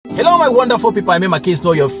Hello my wonderful people, I'm Emma Kings,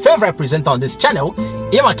 your favorite presenter on this channel,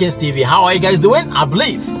 Emma Kings TV. How are you guys doing? I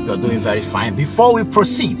believe you're doing very fine. Before we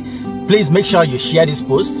proceed, please make sure you share this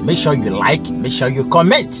post, make sure you like, make sure you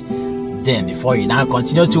comment. Then before you now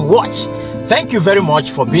continue to watch, thank you very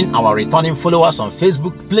much for being our returning followers on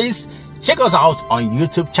Facebook. Please check us out on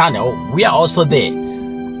YouTube channel. We are also there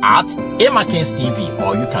at Emma Kings TV,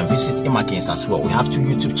 or you can visit Emma Kings as well. We have 2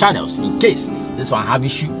 YouTube channels in case this one have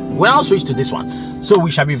issue. We'll now switch to this one. So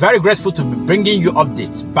we shall be very grateful to be bringing you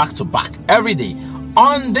updates back to back every day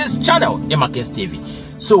on this channel, Emma Kings TV.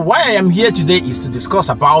 So why I am here today is to discuss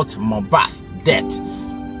about Mohbad's death.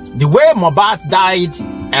 The way Mohbad died,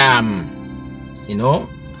 you know,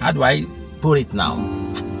 how do I put it now?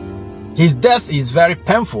 His death is very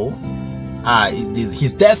painful.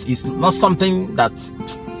 His death is not something that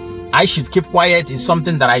I should keep quiet. It's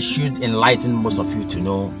something that I should enlighten most of you to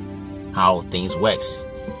know how things works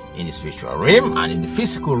in the spiritual realm and in the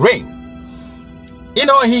physical realm. You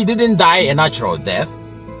know, he didn't die a natural death.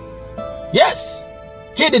 Yes,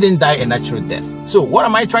 he didn't die a natural death. So what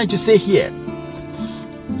am I trying to say here?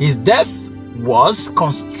 His death was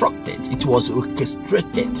constructed. It was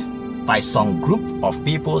orchestrated by some group of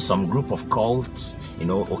people, some group of cults, you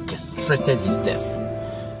know, orchestrated his death.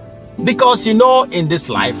 Because, you know, in this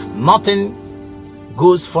life, nothing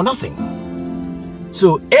goes for nothing.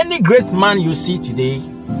 So any great man you see today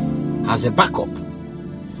has a backup.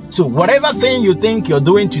 So whatever thing you think you're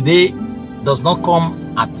doing today does not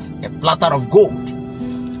come at a platter of gold.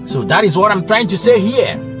 So that is what I'm trying to say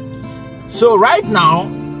here. So right now,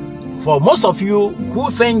 for most of you who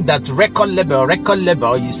think that record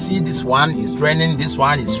label, you see this one is trending, this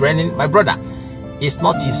one is trending, my brother, it's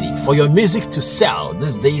not easy. For your music to sell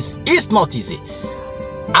these days, it's not easy.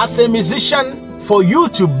 As a musician, for you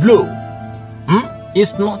to blow,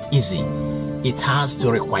 it's not easy. It has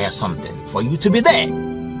to require something for you to be there.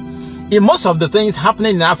 In most of the things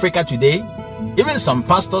happening in Africa today, even some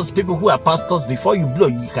pastors, people who are pastors, before you blow,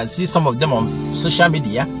 you can see some of them on social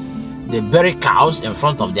media, they bury cows in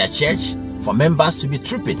front of their church for members to be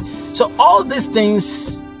tripping. So all these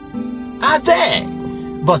things are there.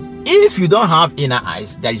 But if you don't have inner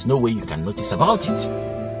eyes, there is no way you can notice about it.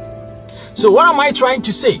 So what am I trying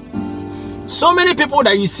to say? So many people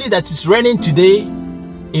that you see that is reigning today,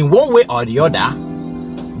 in one way or the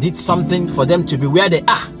other, did something for them to be where they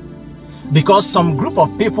are. Because some group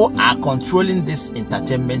of people are controlling this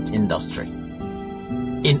entertainment industry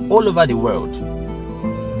in all over the world.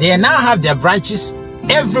 They now have their branches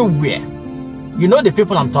everywhere. You know the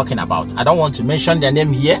people I'm talking about. I don't want to mention their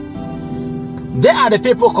name here. They are the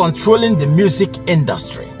people controlling the music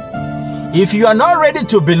industry. If you are not ready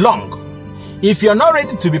to belong, if you're not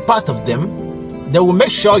ready to be part of them, they will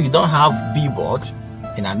make sure you don't have billboard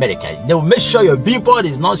in America. They will make sure your billboard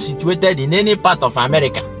is not situated in any part of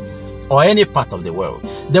America or any part of the world.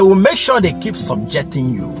 They will make sure they keep subjecting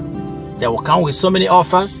you. They will come with so many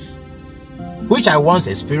offers, which I once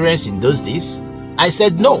experienced in those days. I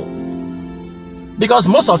said no, because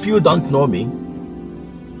most of you don't know me.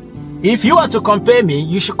 If you are to compare me,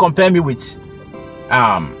 you should compare me with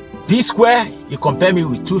P Square, you compare me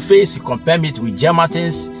with Two-Face, you compare me with J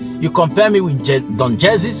Martins, you compare me with Don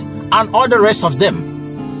Jazzy's and all the rest of them.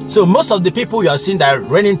 So most of the people you are seeing that are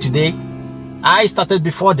reigning today, I started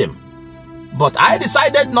before them. But I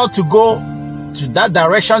decided not to go to that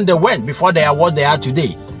direction they went before they are what they are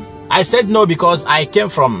today. I said no because I came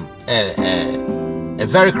from a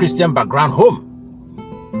very Christian background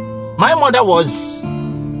home. My mother was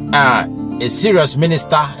a serious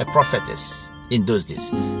minister, a prophetess in those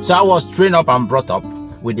days. So I was trained up and brought up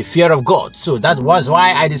with the fear of God. So that was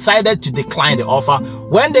why I decided to decline the offer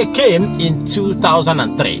when they came in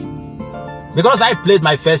 2003. Because I played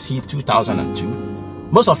my first hit 2002.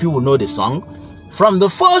 Most of you will know the song. From the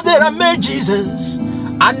first day I met Jesus,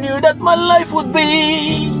 I knew that my life would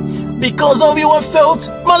be. Because of you I felt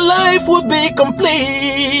my life would be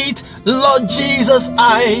complete. Lord Jesus,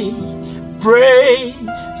 I praise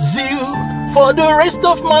you for the rest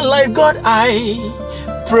of my life. God, I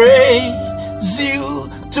praise you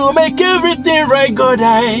to make everything right. God,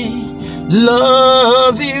 I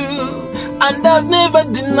love you and I've never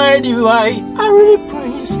denied you. I really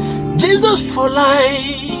praise Jesus for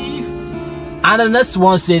life. And the next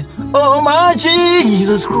one said, oh my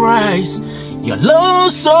Jesus Christ, your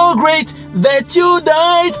love so great that you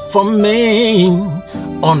died for me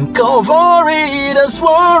on Calvary. That's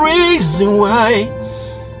one reason why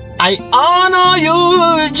I honor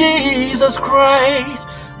you, Jesus Christ.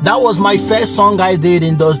 That was my first song I did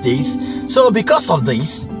in those days. So because of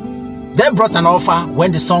this, they brought an offer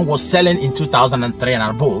when the song was selling in 2003 and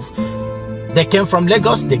above. They came from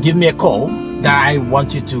Lagos, they gave me a call. that I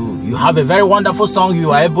want you have a very wonderful song.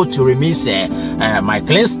 You are able to remix My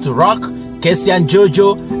Cleans to Rock, Casey and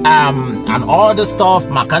Jojo, and all the stuff,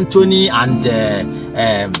 Mark Anthony and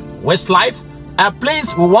Westlife.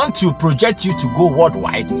 Please, we want to project you to go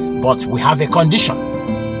worldwide, but we have a condition.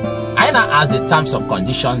 I now asked the terms of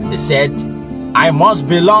condition. They said I must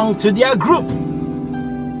belong to their group.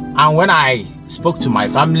 And when I spoke to my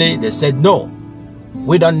family, they said no,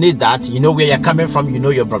 we don't need that. You know where you're coming from, you know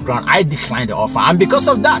your background. I declined the offer, and because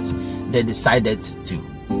of that, they decided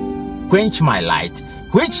to quench my light,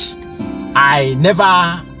 which I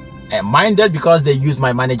never minded, because they used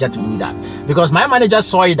my manager to do that. Because my manager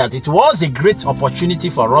saw it that it was a great opportunity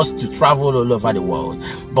for us to travel all over the world.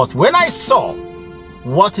 But when I saw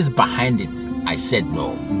what is behind it, I said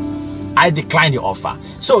no. I declined the offer.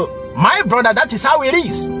 So my brother, that is how it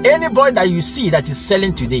is. Anybody that you see that is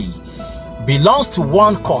selling today belongs to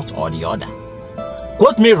one court or the other.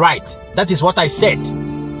 Quote me right. That is what I said.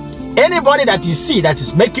 Anybody that you see that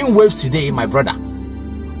is making waves today, my brother,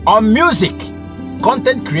 on music,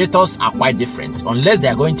 content creators are quite different, unless they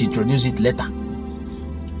are going to introduce it later.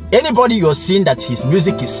 Anybody you're seeing that his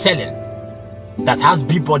music is selling, that has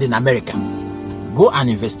billboard in America, go and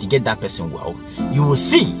investigate that person well. You will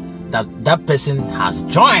see that that person has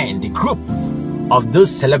joined the group of those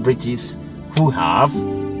celebrities who have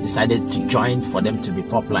decided to join for them to be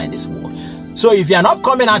popular in this world. So if you're an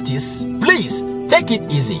upcoming artist, please take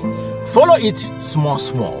it easy. Follow it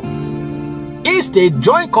small. Instead,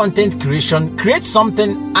 join content creation, create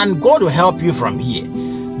something, and God will help you from here.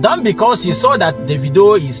 Don't because you saw that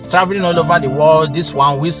Davido is traveling all over the world, this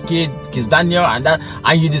one, Whiskey, Kiss Daniel, and that,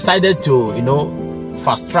 and you decided to,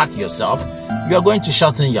 fast track yourself, you are going to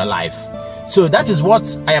shorten your life. So that is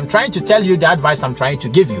what I am trying to tell you, the advice I'm trying to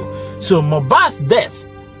give you. So Mohbad's death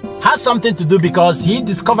has something to do because he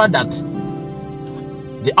discovered that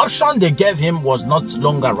the option they gave him was not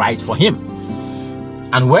longer right for him.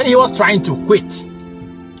 And when he was trying to quit,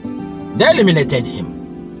 they eliminated him.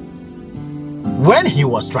 When he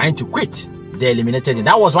was trying to quit, they eliminated him.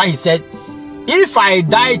 That was why he said, if I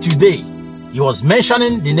die today, he was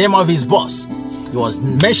mentioning the name of his boss. He was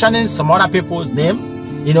mentioning some other people's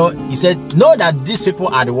name. He said, know that these people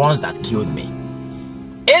are the ones that killed me.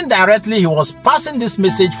 Indirectly, he was passing this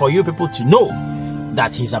message for you people to know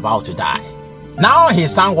that he's about to die. Now he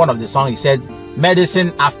sang one of the songs. He said,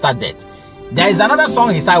 medicine after death. There is another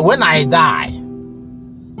song he said, when I die,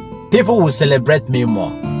 people will celebrate me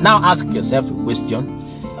more. Now ask yourself a question.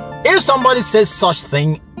 If somebody says such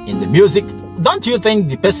thing in the music, don't you think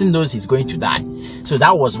the person knows he's going to die? So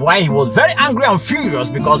that was why he was very angry and furious,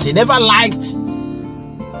 because he never liked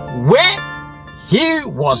where he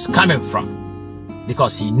was coming from,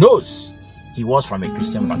 because he knows he was from a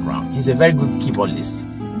Christian background. He's a very good keyboardist.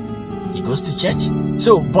 He goes to church.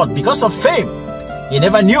 So, but because of fame, he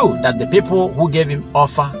never knew that the people who gave him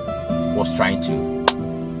offer was trying to,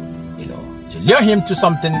 to lure him to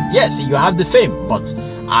something. Yes, you have the fame, but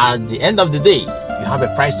at the end of the day, you have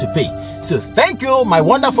a price to pay. So thank you, my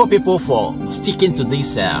wonderful people, for sticking to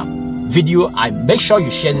this video. I make sure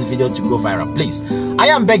you share this video to go viral, please. I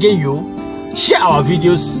am begging you, share our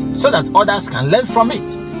videos so that others can learn from it.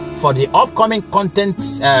 For the upcoming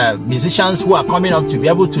content musicians who are coming up, to be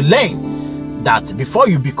able to learn that before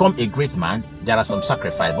you become a great man, there are some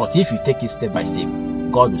sacrifice, but if you take it step by step,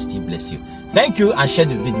 God will still bless you. Thank you, and share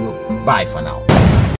the video. Bye for now.